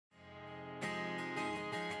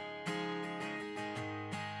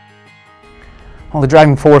Well, the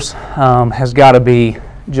driving force has got to be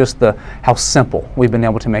just how simple we've been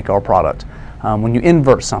able to make our product. When you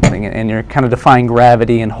invert something and you're kind of defying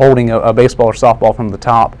gravity and holding a baseball or softball from the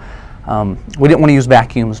top, we didn't want to use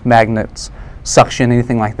vacuums, magnets, suction,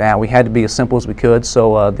 anything like that. We had to be as simple as we could.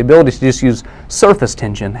 So the ability to just use surface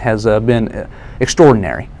tension has been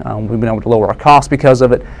extraordinary. We've been able to lower our costs because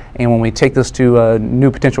of it. And when we take this to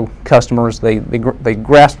new potential customers, they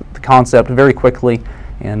grasp the concept very quickly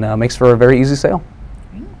and makes for a very easy sale.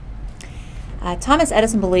 Thomas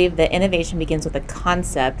Edison believed that innovation begins with a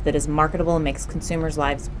concept that is marketable and makes consumers'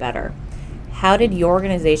 lives better. How did your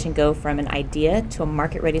organization go from an idea to a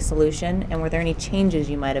market-ready solution, and were there any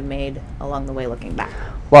changes you might have made along the way looking back?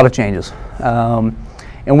 A lot of changes. And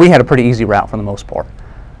we had a pretty easy route for the most part.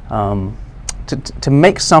 To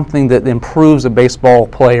make something that improves a baseball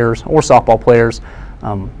player's or softball player's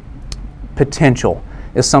potential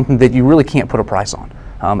is something that you really can't put a price on.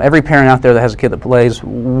 Every parent out there that has a kid that plays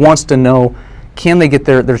wants to know, can they get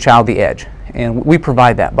their child the edge? And we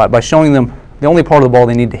provide that by showing them the only part of the ball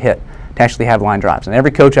they need to hit to actually have line drives. And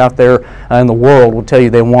every coach out there in the world will tell you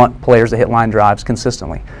they want players to hit line drives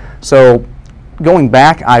consistently. So going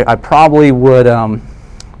back, I probably would done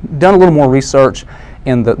a little more research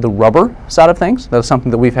in the rubber side of things. That's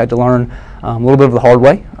something that we've had to learn a little bit of the hard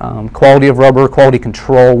way. Quality of rubber, quality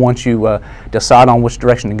control once you decide on which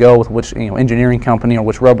direction to go with which engineering company or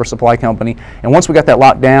which rubber supply company. And once we got that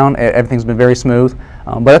locked down, everything's been very smooth.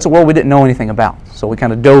 But that's a world we didn't know anything about. So we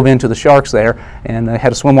kind of dove into the sharks there and had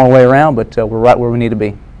to swim our way around, but we're right where we need to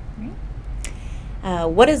be.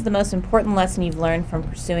 What is the most important lesson you've learned from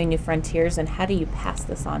pursuing new frontiers, and how do you pass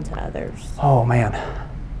this on to others? Oh man,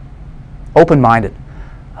 open-minded.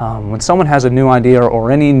 When someone has a new idea or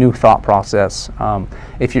any new thought process,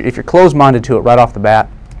 if you're closed-minded to it right off the bat,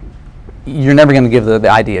 you're never going to give the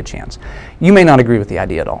idea a chance. You may not agree with the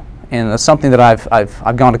idea at all, and that's something that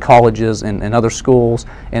I've gone to colleges and other schools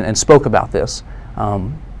and spoke about this.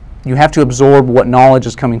 You have to absorb what knowledge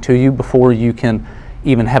is coming to you before you can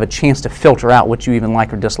even have a chance to filter out what you even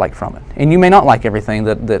like or dislike from it. And you may not like everything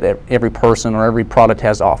that every person or every product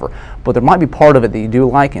has to offer, but there might be part of it that you do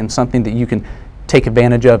like and something that you can take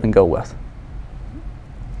advantage of and go with.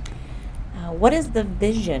 What is the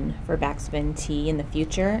vision for Backspin Tee in the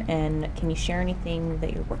future, and can you share anything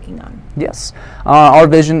that you're working on? Yes. Our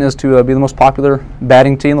vision is to be the most popular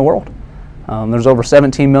batting tee in the world. There's over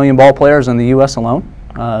 17 million ball players in the U.S. alone,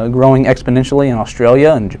 growing exponentially in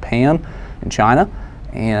Australia and Japan and China,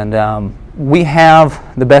 and we have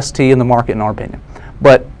the best tee in the market in our opinion.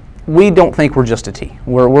 But we don't think we're just a tee.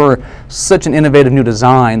 We're such an innovative new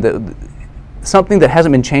design that something that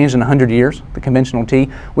hasn't been changed in 100 years, the conventional tee,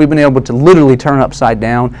 we've been able to literally turn upside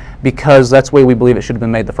down because that's the way we believe it should have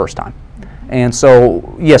been made the first time. And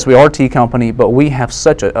so, yes, we are a tee company, but we have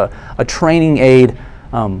such a training aid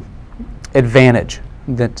advantage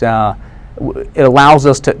that it allows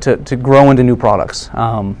us to grow into new products.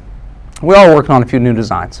 We are working on a few new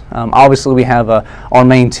designs. Obviously, we have our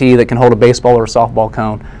main tee that can hold a baseball or a softball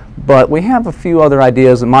cone, but we have a few other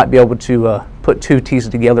ideas that might be able to put two tees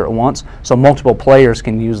together at once so multiple players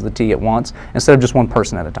can use the tee at once instead of just one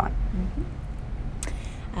person at a time.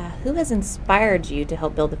 Who has inspired you to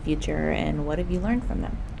help build the future, and what have you learned from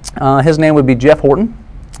them? His name would be Jeff Horton.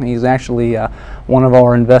 He's actually one of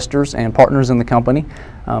our investors and partners in the company.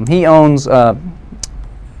 He owns a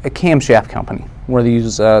camshaft company where they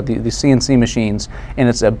use the CNC machines, and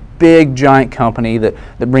it's a big giant company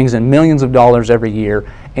that brings in millions of dollars every year,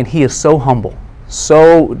 and he is so humble,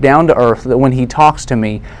 so down to earth that when he talks to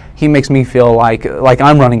me, he makes me feel like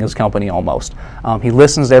I'm running his company almost. He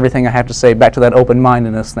listens to everything I have to say, back to that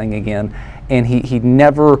open-mindedness thing again, and he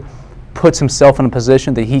never puts himself in a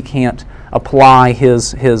position that he can't apply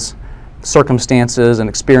his circumstances and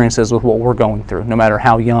experiences with what we're going through, no matter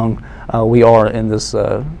how young we are in this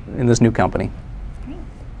new company.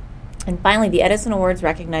 And finally, the Edison Awards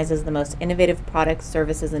recognizes the most innovative products,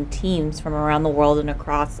 services, and teams from around the world and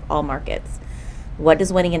across all markets. What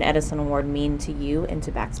does winning an Edison Award mean to you and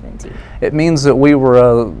to Backspin Tee? It means that we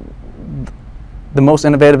were the most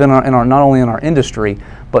innovative in our not only in our industry,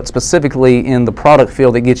 but specifically in the product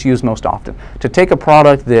field that gets used most often. To take a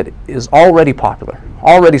product that is already popular,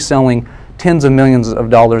 already selling tens of millions of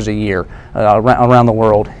dollars a year around the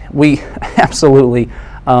world, we absolutely,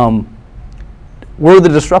 we're the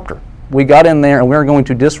disruptor. We got in there and we're going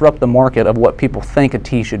to disrupt the market of what people think a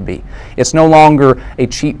tee should be. It's no longer a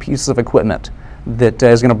cheap piece of equipment that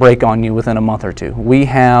is going to break on you within a month or two. We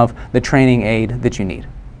have the training aid that you need.